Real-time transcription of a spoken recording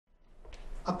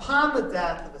Upon the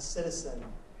death of a citizen,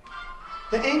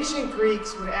 the ancient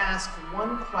Greeks would ask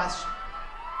one question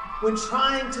when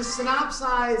trying to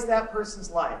synopsize that person's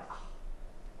life.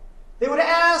 They would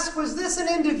ask, was this an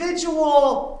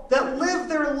individual that lived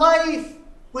their life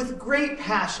with great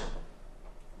passion?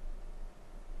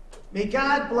 May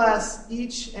God bless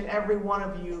each and every one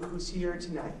of you who's here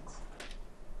tonight.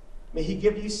 May he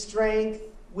give you strength,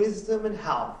 wisdom, and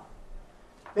health.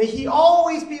 May he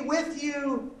always be with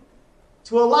you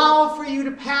to allow for you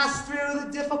to pass through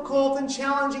the difficult and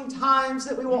challenging times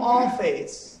that we will all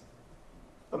face.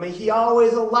 But may he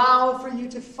always allow for you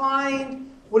to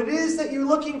find what it is that you're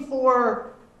looking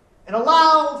for and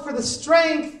allow for the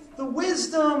strength, the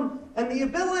wisdom, and the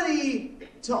ability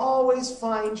to always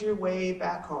find your way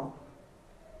back home.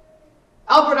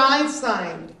 Albert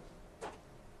Einstein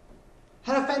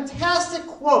had a fantastic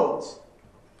quote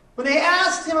when they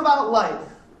asked him about life.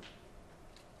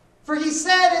 For he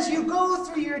said, as you go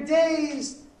through your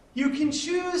days, you can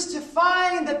choose to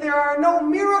find that there are no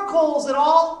miracles at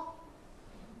all,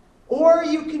 or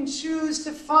you can choose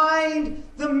to find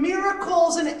the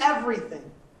miracles in everything.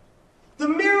 The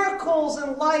miracles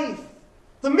in life,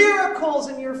 the miracles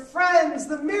in your friends,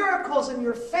 the miracles in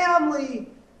your family,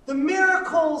 the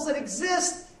miracles that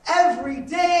exist every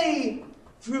day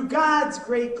through God's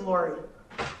great glory.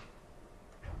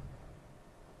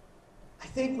 I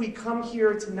think we come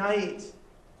here tonight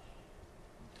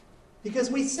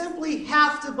because we simply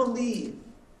have to believe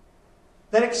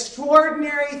that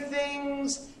extraordinary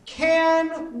things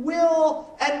can,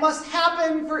 will, and must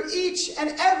happen for each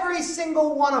and every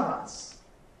single one of us.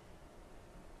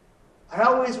 I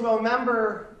always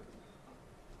remember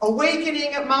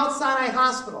awakening at Mount Sinai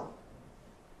Hospital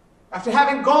after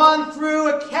having gone through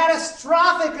a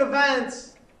catastrophic event.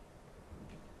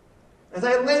 As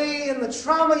I lay in the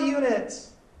trauma unit,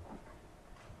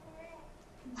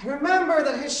 I remember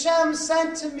that Hashem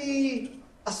sent to me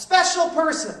a special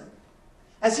person,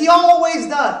 as he always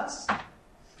does.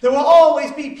 There will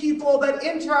always be people that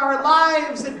enter our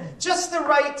lives at just the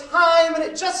right time and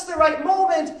at just the right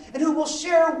moment, and who will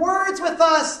share words with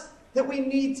us that we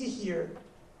need to hear.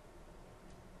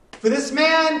 For this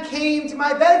man came to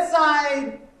my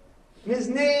bedside, and his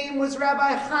name was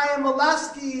Rabbi Chaim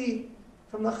Molesky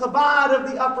from the Chabad of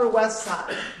the Upper West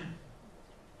Side.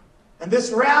 And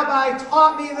this rabbi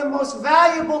taught me the most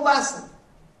valuable lesson.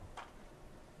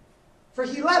 For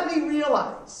he let me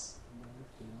realize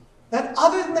that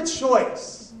other than the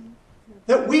choice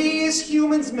that we as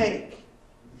humans make,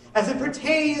 as it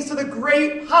pertains to the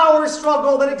great power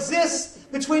struggle that exists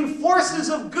between forces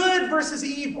of good versus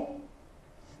evil,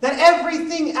 that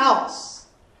everything else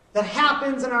that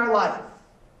happens in our life,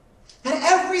 that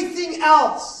everything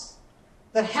else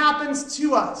that happens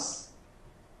to us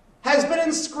has been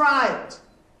inscribed,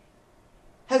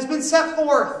 has been set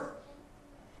forth,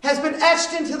 has been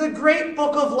etched into the great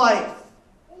book of life.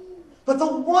 But the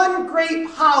one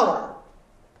great power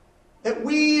that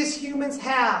we as humans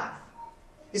have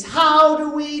is, how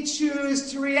do we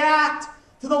choose to react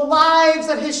to the lives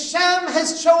that Hashem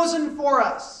has chosen for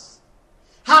us?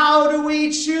 How do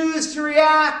we choose to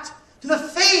react to the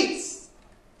fates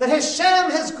that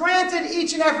Hashem has granted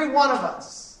each and every one of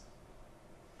us?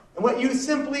 And what you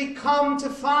simply come to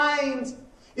find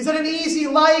is that an easy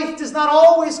life does not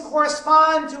always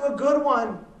correspond to a good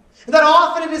one. And that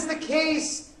often it is the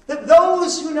case that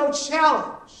those who know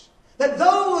challenge, that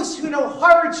those who know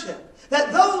hardship,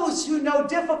 that those who know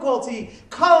difficulty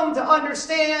come to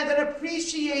understand and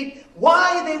appreciate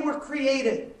why they were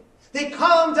created. They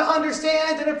come to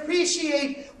understand and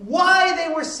appreciate why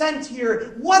they were sent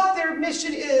here, what their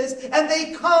mission is, and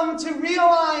they come to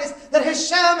realize that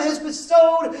Hashem has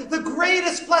bestowed the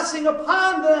greatest blessing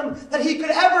upon them that he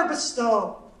could ever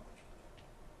bestow.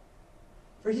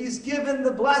 For he's given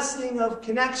the blessing of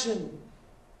connection,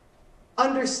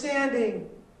 understanding,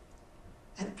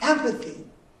 and empathy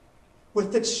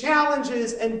with the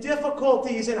challenges and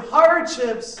difficulties and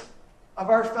hardships of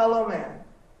our fellow man.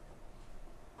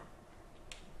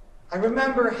 I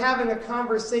remember having a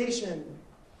conversation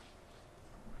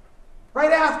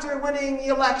right after winning the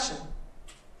election.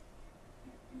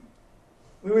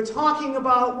 We were talking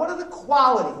about what are the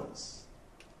qualities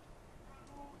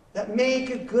that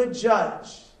make a good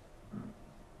judge.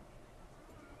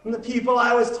 And the people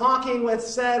I was talking with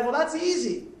said, well, that's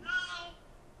easy.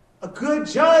 A good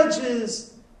judge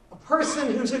is a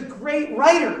person who's a great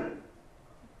writer.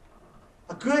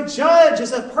 A good judge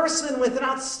is a person with an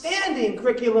outstanding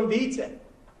curriculum vitae.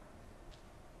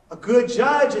 A good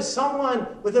judge is someone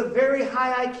with a very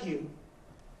high IQ.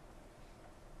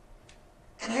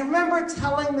 And I remember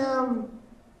telling them,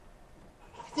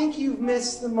 I think you've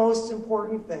missed the most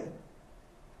important thing.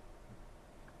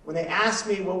 When they asked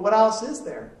me, well, what else is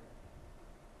there?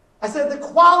 I said, the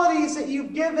qualities that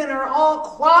you've given are all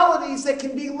qualities that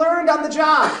can be learned on the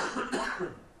job.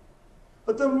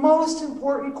 But the most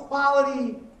important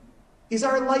quality is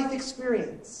our life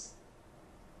experience.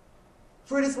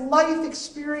 For it is life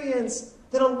experience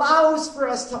that allows for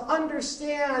us to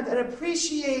understand and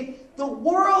appreciate the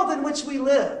world in which we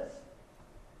live.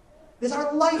 It is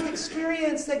our life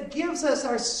experience that gives us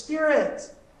our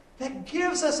spirit, that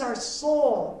gives us our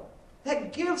soul,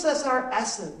 that gives us our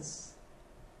essence.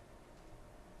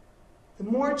 The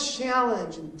more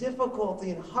challenge and difficulty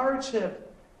and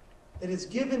hardship that is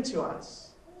given to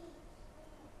us,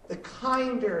 the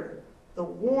kinder, the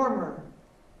warmer,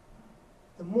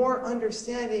 the more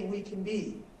understanding we can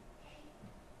be,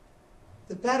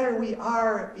 the better we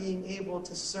are at being able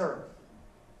to serve,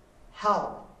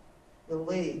 help,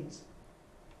 relate,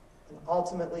 and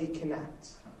ultimately connect.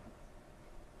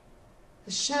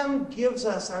 Hashem gives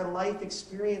us our life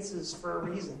experiences for a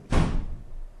reason.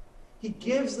 He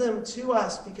gives them to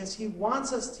us because he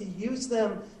wants us to use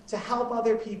them to help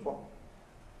other people,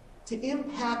 to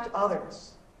impact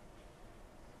others.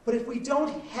 But if we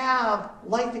don't have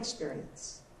life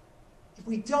experience, if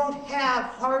we don't have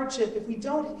hardship, if we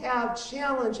don't have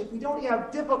challenge, if we don't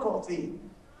have difficulty,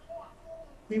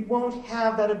 we won't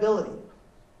have that ability.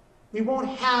 We won't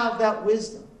have that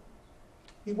wisdom.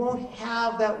 We won't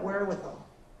have that wherewithal.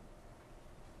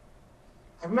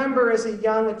 I remember as a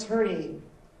young attorney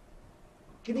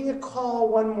getting a call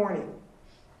one morning.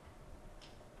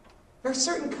 There are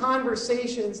certain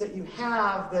conversations that you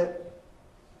have that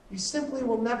you simply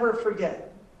will never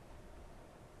forget.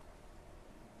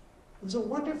 It was a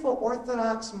wonderful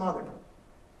Orthodox mother.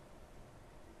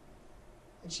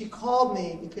 And she called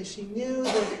me because she knew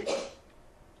that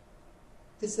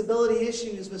disability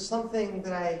issues was something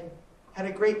that I had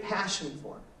a great passion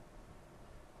for,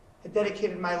 had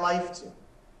dedicated my life to.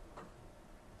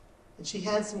 And she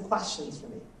had some questions for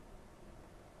me.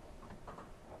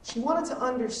 She wanted to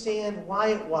understand why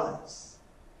it was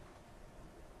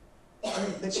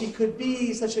that she could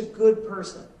be such a good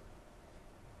person,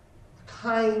 a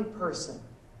kind person,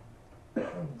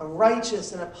 a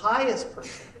righteous and a pious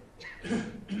person.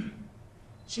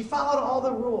 She followed all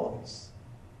the rules.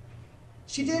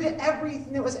 She did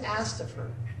everything that was asked of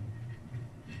her.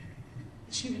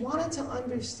 She wanted to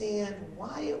understand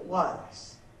why it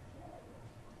was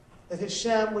that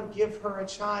Hashem would give her a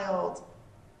child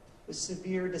with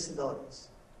severe disabilities.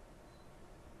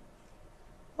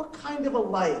 What kind of a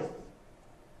life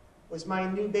was my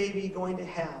new baby going to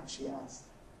have, she asked.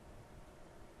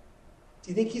 Do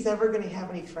you think he's ever going to have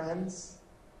any friends?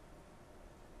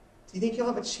 Do you think he'll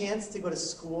have a chance to go to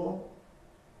school?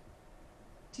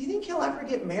 Do you think he'll ever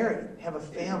get married and have a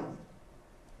family?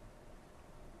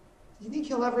 Do you think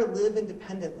he'll ever live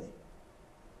independently?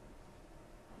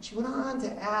 She went on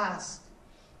to ask,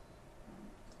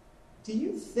 do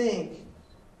you think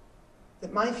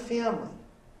that my family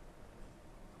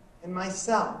and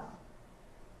myself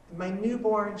and my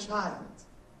newborn child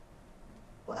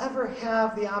will ever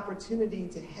have the opportunity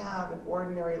to have an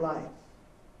ordinary life?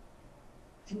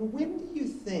 And when do you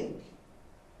think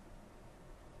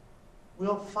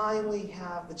we'll finally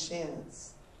have the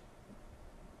chance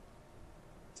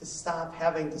to stop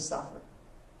having to suffer?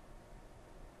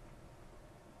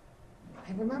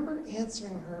 I remember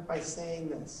answering her by saying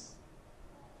this: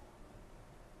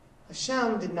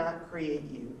 Hashem did not create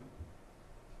you,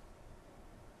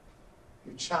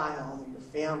 your child, or your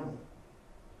family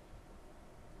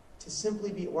to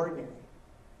simply be ordinary.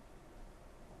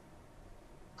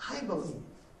 I believe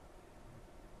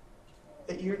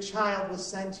that your child was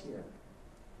sent here.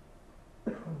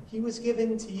 He was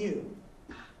given to you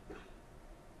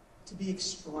to be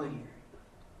extraordinary.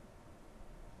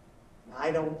 And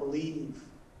I don't believe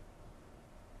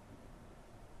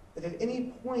that at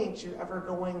any point you're ever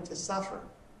going to suffer.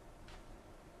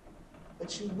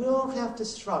 But you will have to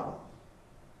struggle.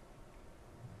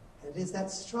 And it is that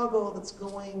struggle that's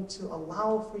going to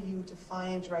allow for you to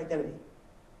find your identity,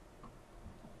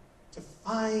 to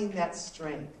find that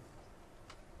strength,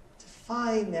 to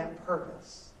find that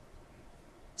purpose,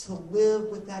 to live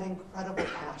with that incredible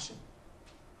passion.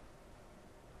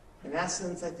 In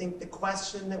essence, I think the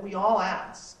question that we all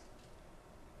ask,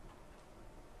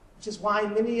 which is why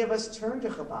many of us turn to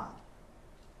Chabad,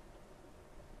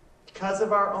 because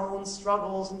of our own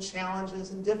struggles and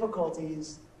challenges and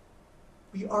difficulties,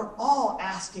 we are all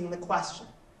asking the question,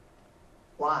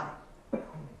 why?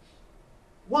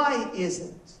 Why is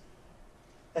it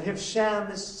that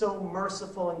Hashem is so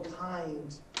merciful and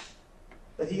kind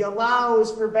that he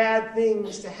allows for bad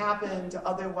things to happen to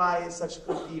otherwise such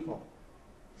good people?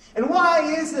 And why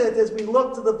is it, as we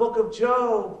look to the book of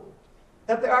Job,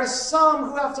 that there are some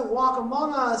who have to walk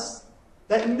among us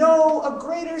that know a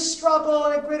greater struggle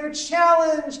and a greater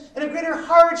challenge and a greater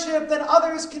hardship than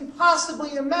others can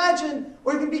possibly imagine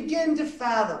or even begin to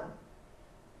fathom?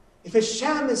 If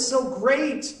Hashem is so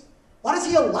great, why does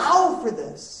he allow for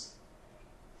this?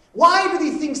 Why do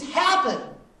these things happen?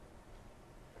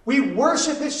 We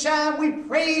worship Hashem, we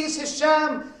praise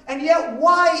Hashem, and yet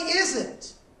why is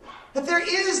it that there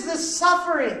is this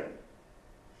suffering?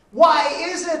 Why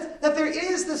is it that there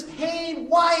is this pain?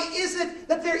 Why is it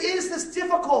that there is this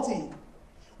difficulty?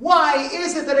 Why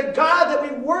is it that a God that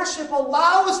we worship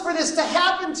allows for this to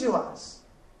happen to us?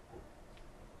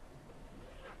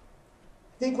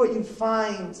 I think what you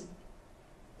find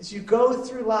as you go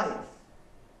through life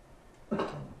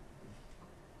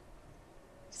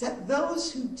is that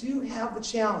those who do have the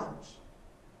challenge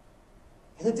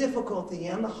and the difficulty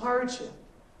and the hardship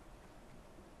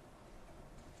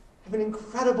have an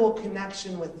incredible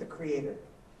connection with the Creator,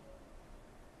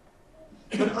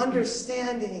 an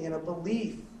understanding and a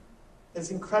belief that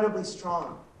is incredibly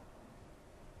strong.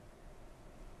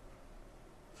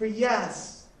 For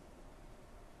yes,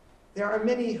 there are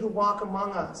many who walk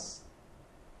among us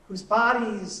whose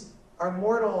bodies are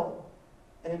mortal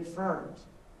and infirmed.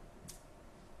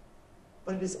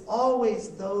 But it is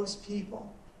always those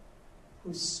people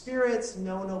whose spirits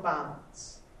know no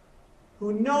bounds,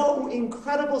 who know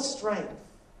incredible strength,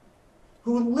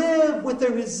 who live with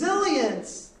a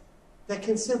resilience that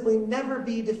can simply never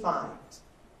be defined.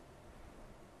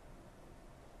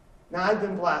 Now, I've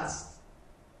been blessed.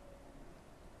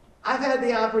 I've had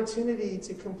the opportunity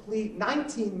to complete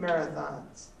 19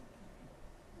 marathons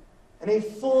and a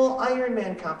full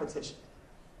Ironman competition.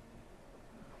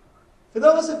 For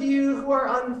those of you who are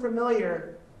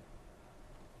unfamiliar,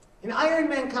 an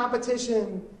Ironman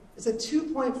competition is a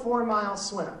 2.4-mile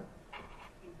swim,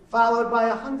 followed by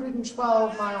a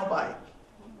 112-mile bike,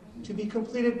 to be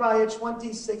completed by a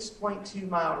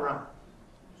 26.2-mile run.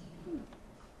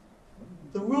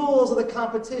 The rules of the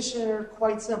competition are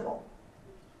quite simple.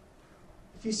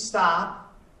 If you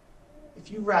stop,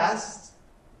 if you rest,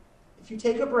 if you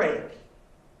take a break,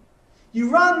 you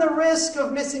run the risk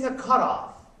of missing a cutoff.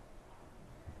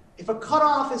 If a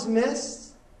cutoff is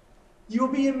missed, you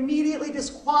will be immediately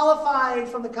disqualified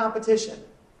from the competition.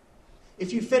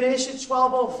 If you finish at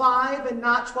 12:05 and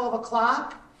not 12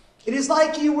 o'clock, it is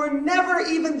like you were never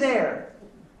even there.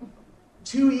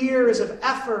 2 years of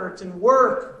effort and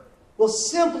work will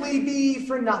simply be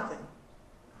for nothing.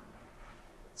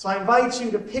 So I invite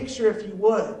you to picture, if you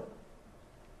would,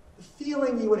 the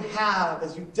feeling you would have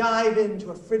as you dive into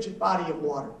a frigid body of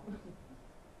water.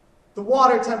 The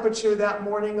water temperature that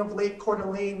morning of Lake Coeur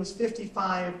d'Alene was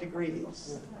 55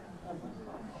 degrees.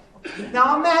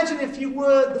 Now imagine, if you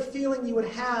would, the feeling you would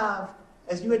have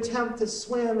as you attempt to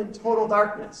swim in total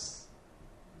darkness.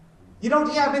 You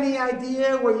don't have any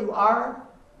idea where you are.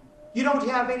 You don't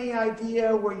have any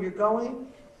idea where you're going.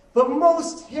 But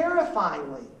most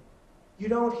terrifyingly, you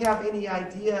don't have any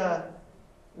idea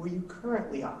where you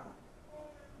currently are.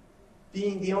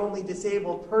 Being the only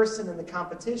disabled person in the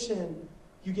competition,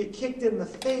 you get kicked in the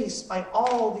face by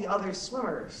all the other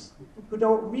swimmers who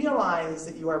don't realize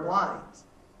that you are blind.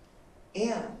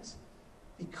 And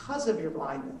because of your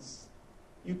blindness,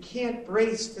 you can't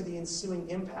brace for the ensuing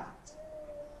impact.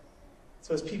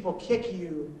 So as people kick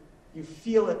you, you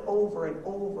feel it over and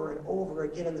over and over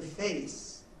again in the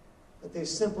face, but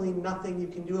there's simply nothing you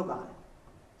can do about it.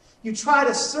 You try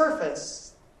to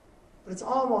surface, but it's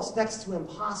almost next to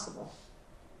impossible,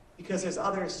 because there's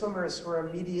other swimmers who are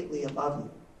immediately above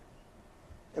you.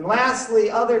 And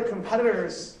lastly, other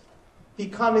competitors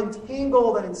become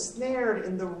entangled and ensnared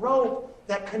in the rope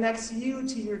that connects you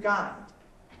to your guide.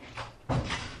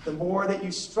 The more that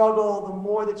you struggle, the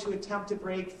more that you attempt to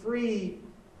break free,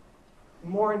 the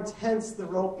more intense the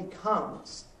rope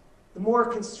becomes, the more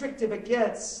constrictive it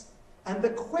gets, and the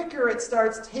quicker it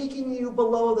starts taking you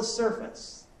below the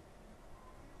surface.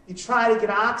 You try to get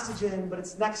oxygen, but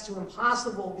it's next to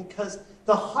impossible, because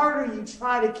the harder you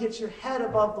try to get your head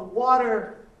above the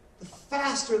water, the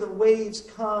faster the waves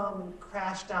come and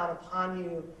crash down upon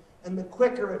you, and the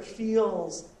quicker it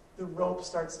feels the rope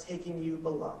starts taking you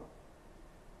below.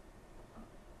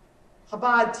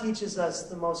 Chabad teaches us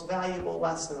the most valuable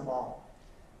lesson of all.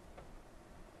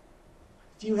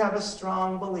 If you have a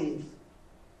strong belief,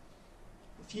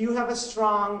 if you have a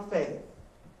strong faith,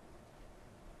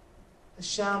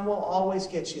 Hashem will always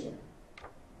get you there.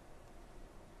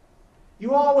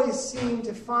 You always seem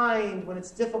to find, when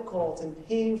it's difficult and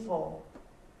painful,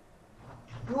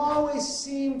 you always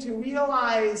seem to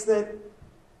realize that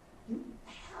you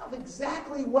have have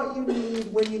exactly what you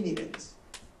need when you need it.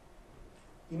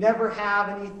 You never have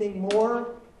anything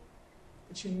more,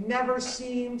 but you never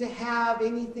seem to have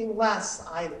anything less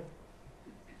either.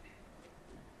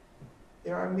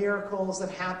 There are miracles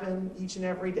that happen each and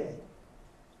every day.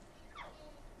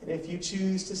 And if you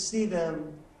choose to see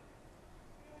them,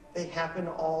 they happen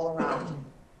all around you.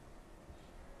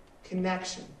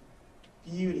 Connection,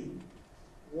 beauty,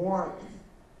 warmth,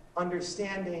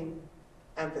 understanding,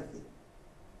 empathy.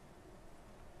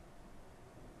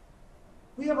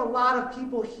 We have a lot of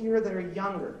people here that are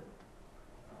younger.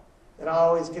 That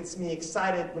always gets me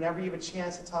excited whenever you have a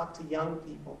chance to talk to young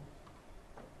people.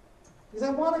 Because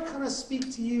I want to kind of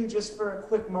speak to you just for a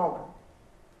quick moment.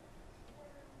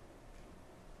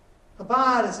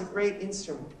 Chabad is a great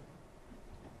instrument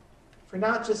for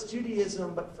not just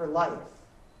Judaism, but for life.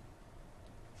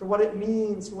 For what it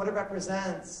means, for what it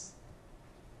represents,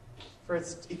 for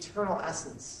its eternal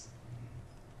essence.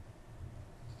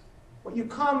 What you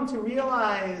come to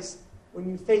realize when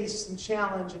you face some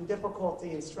challenge and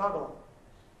difficulty and struggle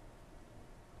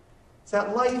is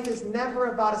that life is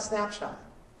never about a snapshot.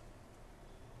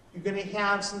 You're going to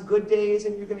have some good days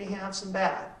and you're going to have some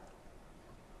bad.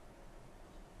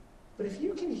 But if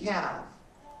you can have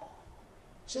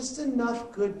just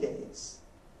enough good days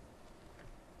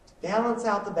to balance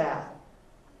out the bad,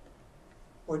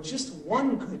 or just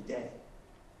one good day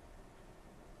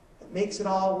that makes it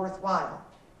all worthwhile,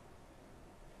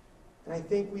 and I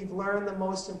think we've learned the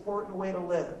most important way to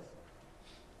live,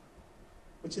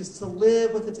 which is to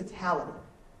live with the totality.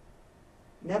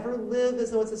 Never live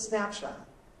as though it's a snapshot.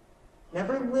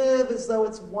 Never live as though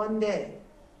it's one day.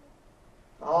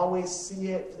 Always see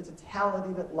it for the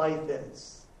totality that life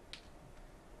is.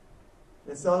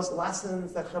 And it's those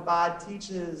lessons that Chabad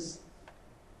teaches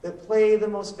that play the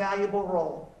most valuable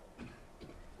role.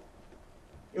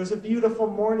 It was a beautiful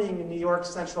morning in New York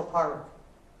Central Park.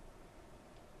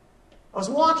 I was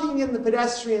walking in the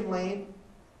pedestrian lane.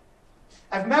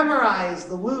 I've memorized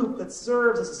the loop that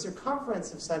serves as a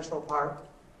circumference of Central Park,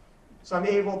 so I'm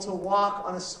able to walk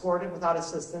unescorted without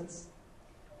assistance.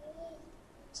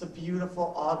 It's a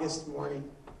beautiful August morning.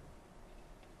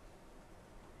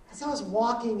 As I was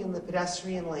walking in the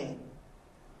pedestrian lane,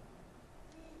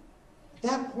 at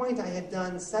that point I had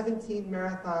done 17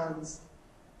 marathons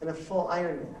and a full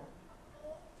Ironman.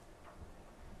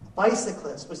 A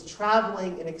bicyclist was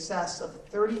traveling in excess of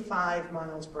 35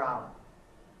 miles per hour.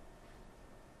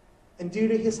 And due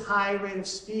to his high rate of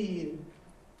speed,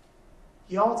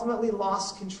 he ultimately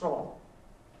lost control.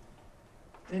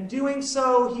 And in doing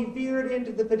so, he veered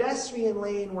into the pedestrian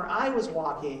lane where I was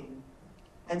walking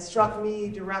and struck me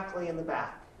directly in the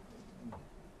back.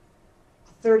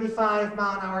 A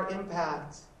 35-mile-an-hour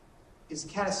impact is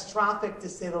catastrophic, to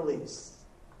say the least.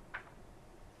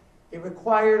 It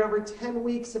required over 10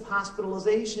 weeks of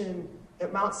hospitalization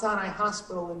at Mount Sinai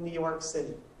Hospital in New York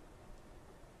City.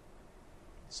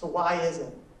 So why is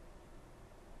it?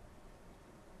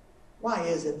 Why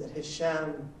is it that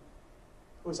Hashem,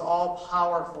 who is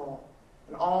all-powerful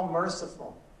and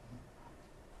all-merciful,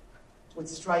 would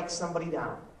strike somebody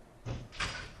down?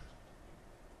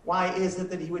 Why is it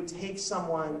that he would take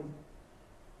someone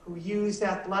who used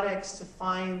athletics to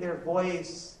find their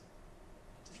voice,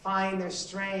 to find their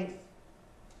strength,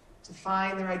 to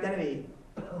find their identity,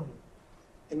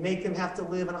 and make them have to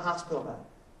live in a hospital bed?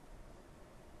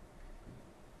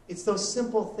 It's those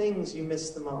simple things you miss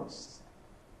the most.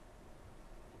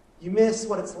 You miss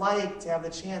what it's like to have the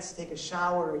chance to take a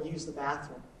shower or use the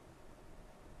bathroom.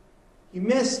 You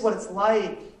miss what it's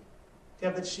like to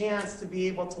have the chance to be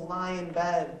able to lie in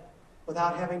bed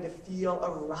without having to feel a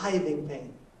writhing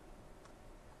pain.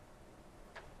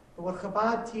 But what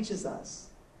Chabad teaches us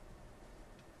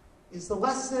is the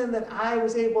lesson that I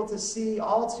was able to see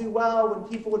all too well when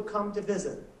people would come to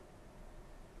visit.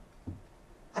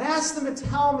 I'd ask them to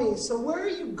tell me, so where are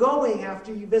you going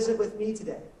after you visit with me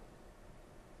today?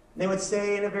 And they would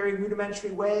say in a very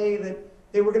rudimentary way that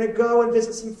they were going to go and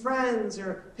visit some friends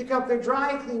or pick up their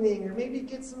dry cleaning or maybe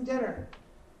get some dinner.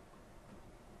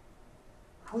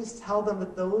 I always tell them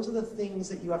that those are the things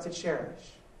that you have to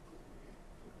cherish.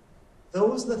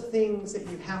 Those are the things that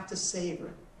you have to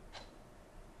savor.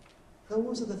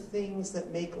 Those are the things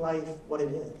that make life what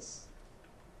it is.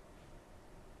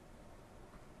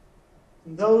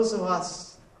 And those of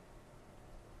us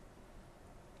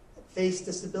that face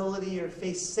disability or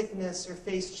face sickness or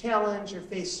face challenge or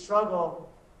face struggle,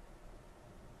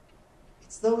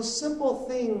 it's those simple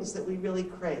things that we really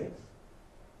crave.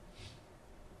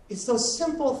 It's those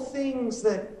simple things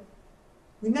that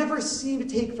we never seem to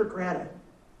take for granted.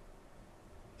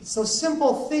 It's those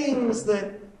simple things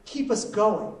that keep us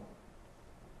going.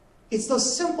 It's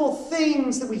those simple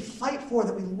things that we fight for,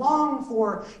 that we long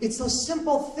for. It's those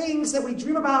simple things that we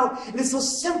dream about. And it's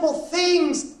those simple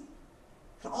things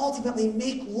that ultimately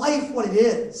make life what it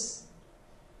is.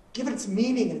 Give it its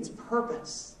meaning and its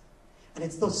purpose. And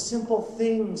it's those simple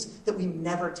things that we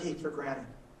never take for granted.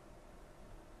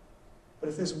 But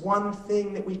if there's one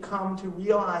thing that we come to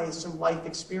realize from life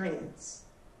experience,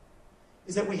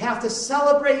 is that we have to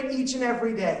celebrate each and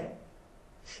every day.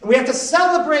 And we have to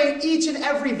celebrate each and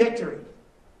every victory.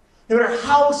 No matter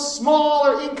how small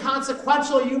or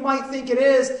inconsequential you might think it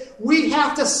is, we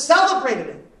have to celebrate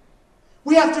it.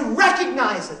 We have to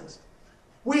recognize it.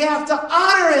 We have to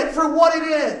honor it for what it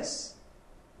is.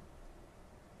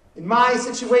 In my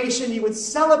situation, you would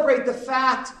celebrate the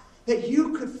fact that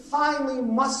you could finally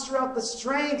muster up the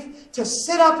strength to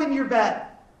sit up in your bed.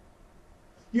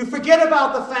 You forget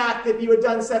about the fact that you had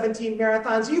done 17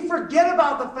 marathons. You forget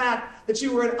about the fact that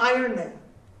you were an Ironman.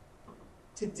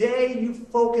 Today, you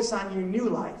focus on your new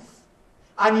life,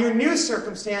 on your new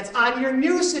circumstance, on your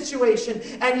new situation,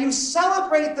 and you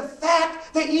celebrate the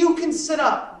fact that you can sit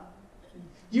up.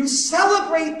 You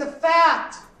celebrate the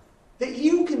fact that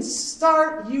you can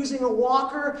start using a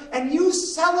walker, and you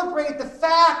celebrate the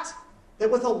fact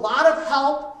that with a lot of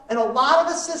help and a lot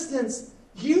of assistance,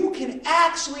 you can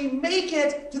actually make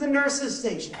it to the nurse's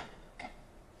station.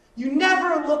 You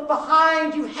never look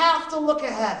behind, you have to look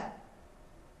ahead.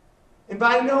 And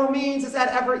by no means is that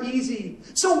ever easy.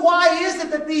 So why is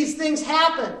it that these things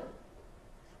happen?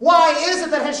 Why is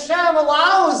it that Hashem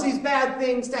allows these bad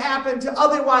things to happen to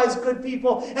otherwise good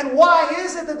people? And why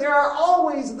is it that there are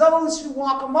always those who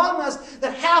walk among us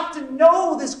that have to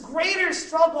know this greater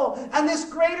struggle and this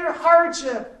greater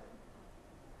hardship?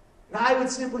 And I would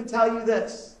simply tell you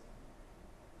this.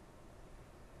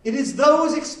 It is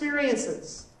those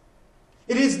experiences.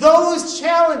 It is those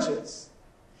challenges.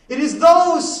 It is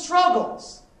those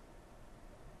struggles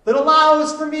that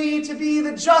allows for me to be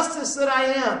the justice that I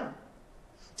am.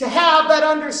 To have that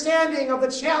understanding of the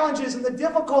challenges and the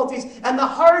difficulties and the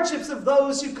hardships of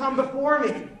those who come before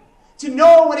me. To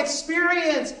know and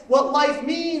experience what life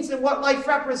means and what life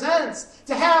represents.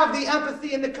 To have the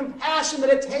empathy and the compassion that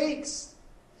it takes.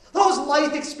 Those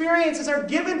life experiences are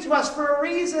given to us for a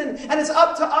reason, and it's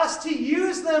up to us to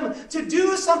use them to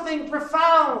do something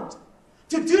profound,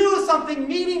 to do something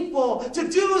meaningful, to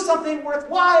do something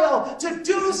worthwhile, to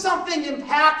do something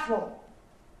impactful.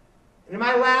 And in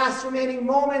my last remaining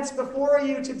moments before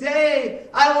you today,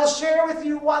 I will share with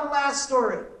you one last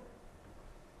story.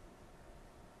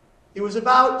 It was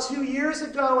about 2 years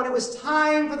ago, and it was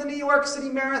time for the New York City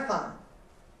Marathon.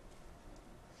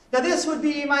 Now, this would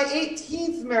be my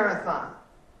 18th marathon,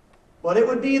 but it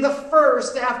would be the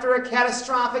first after a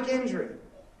catastrophic injury.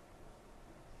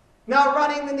 Now,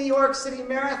 running the New York City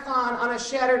Marathon on a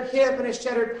shattered hip and a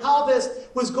shattered pelvis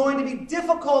was going to be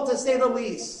difficult, to say the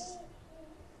least.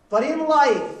 But in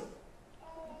life,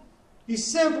 you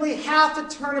simply have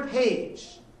to turn a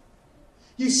page.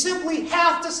 You simply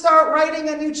have to start writing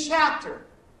a new chapter.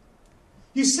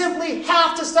 You simply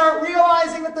have to start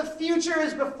realizing that the future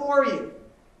is before you.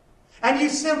 And you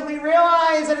simply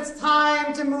realize that it's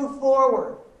time to move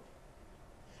forward.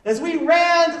 As we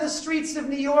ran to the streets of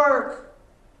New York,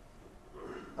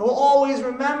 I will always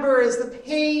remember as the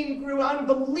pain grew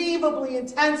unbelievably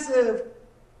intensive,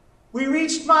 we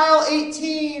reached mile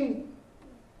 18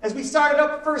 as we started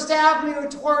up First Avenue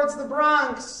towards the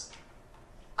Bronx.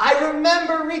 I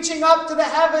remember reaching up to the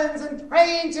heavens and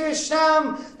praying to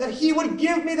Hashem that He would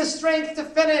give me the strength to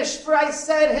finish. For I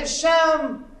said,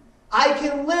 Hashem, I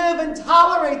can live and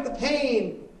tolerate the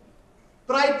pain,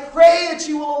 but I pray that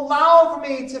you will allow for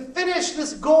me to finish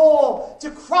this goal, to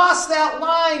cross that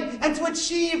line, and to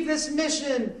achieve this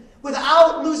mission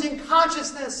without losing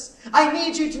consciousness. I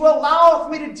need you to allow for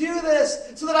me to do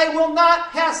this so that I will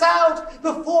not pass out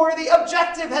before the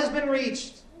objective has been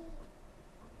reached.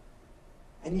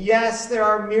 And yes, there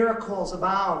are miracles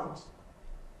abound.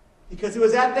 Because it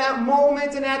was at that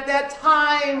moment and at that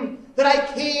time that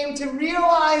I came to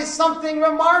realize something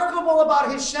remarkable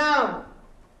about Hashem.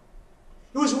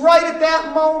 It was right at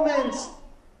that moment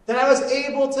that I was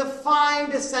able to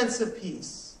find a sense of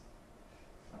peace.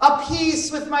 A peace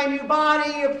with my new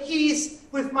body, a peace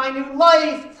with my new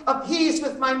life, a peace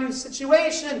with my new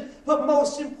situation. But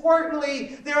most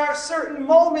importantly, there are certain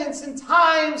moments and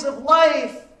times of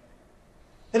life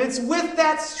that it's with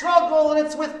that struggle, and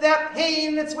it's with that pain,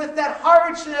 and it's with that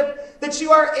hardship that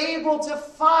you are able to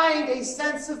find a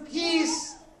sense of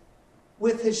peace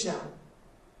with Hashem.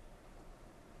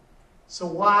 So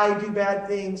why do bad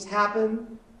things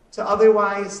happen to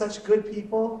otherwise such good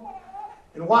people?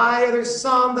 And why are there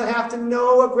some that have to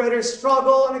know a greater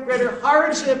struggle and a greater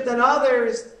hardship than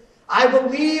others? I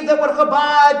believe that what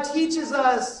Chabad teaches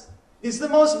us is the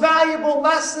most valuable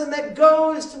lesson that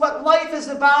goes to what life is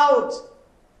about.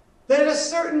 That at a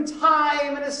certain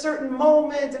time, in a certain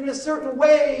moment, in a certain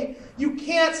way, you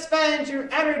can't spend your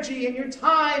energy and your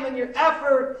time and your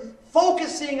effort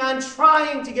focusing on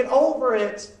trying to get over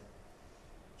it.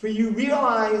 For you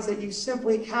realize that you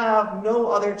simply have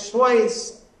no other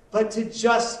choice but to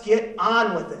just get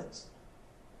on with it.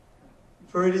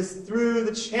 For it is through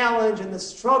the challenge and the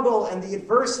struggle and the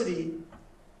adversity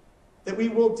that we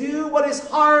will do what is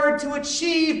hard to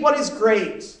achieve what is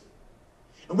great.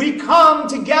 And we come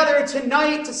together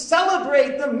tonight to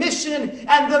celebrate the mission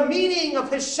and the meaning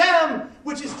of Hashem,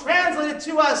 which is translated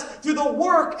to us through the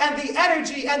work and the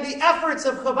energy and the efforts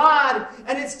of Chabad.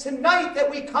 And it's tonight that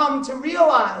we come to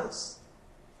realize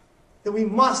that we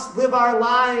must live our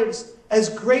lives as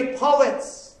great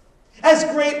poets, as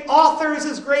great authors,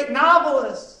 as great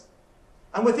novelists.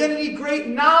 And within any great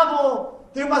novel,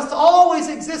 there must always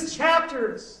exist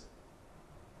chapters.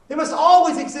 There must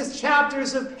always exist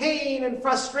chapters of pain and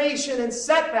frustration and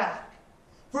setback.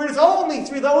 For it is only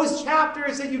through those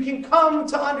chapters that you can come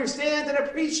to understand and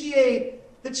appreciate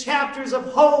the chapters of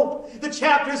hope, the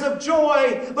chapters of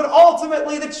joy, but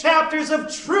ultimately the chapters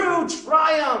of true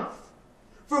triumph.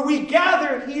 For we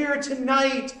gather here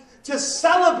tonight to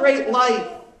celebrate life.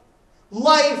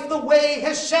 Life the way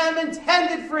Hashem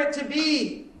intended for it to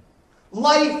be.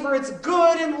 Life for its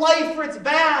good and life for its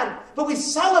bad. But we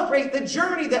celebrate the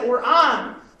journey that we're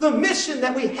on, the mission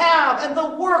that we have, and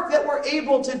the work that we're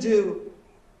able to do.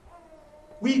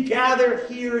 We gather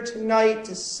here tonight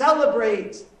to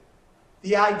celebrate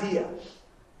the idea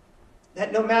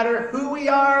that no matter who we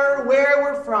are, where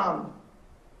we're from,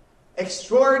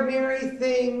 extraordinary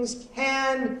things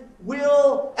can,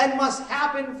 will, and must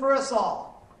happen for us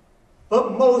all.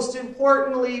 But most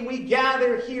importantly, we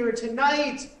gather here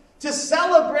tonight to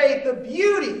celebrate the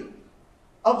beauty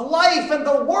of life and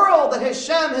the world that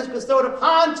Hashem has bestowed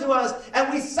upon to us.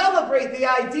 And we celebrate the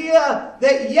idea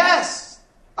that yes,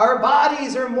 our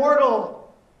bodies are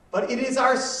mortal, but it is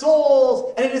our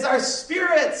souls and it is our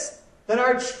spirits that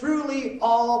are truly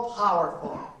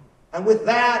all-powerful. And with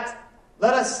that,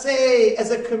 let us say,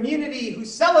 as a community who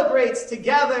celebrates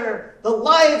together the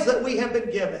lives that we have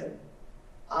been given,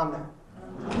 Amen.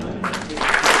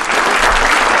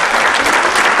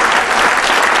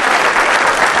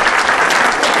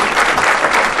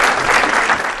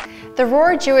 The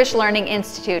Rohr Jewish Learning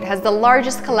Institute has the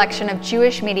largest collection of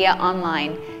Jewish media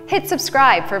online. Hit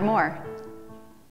subscribe for more.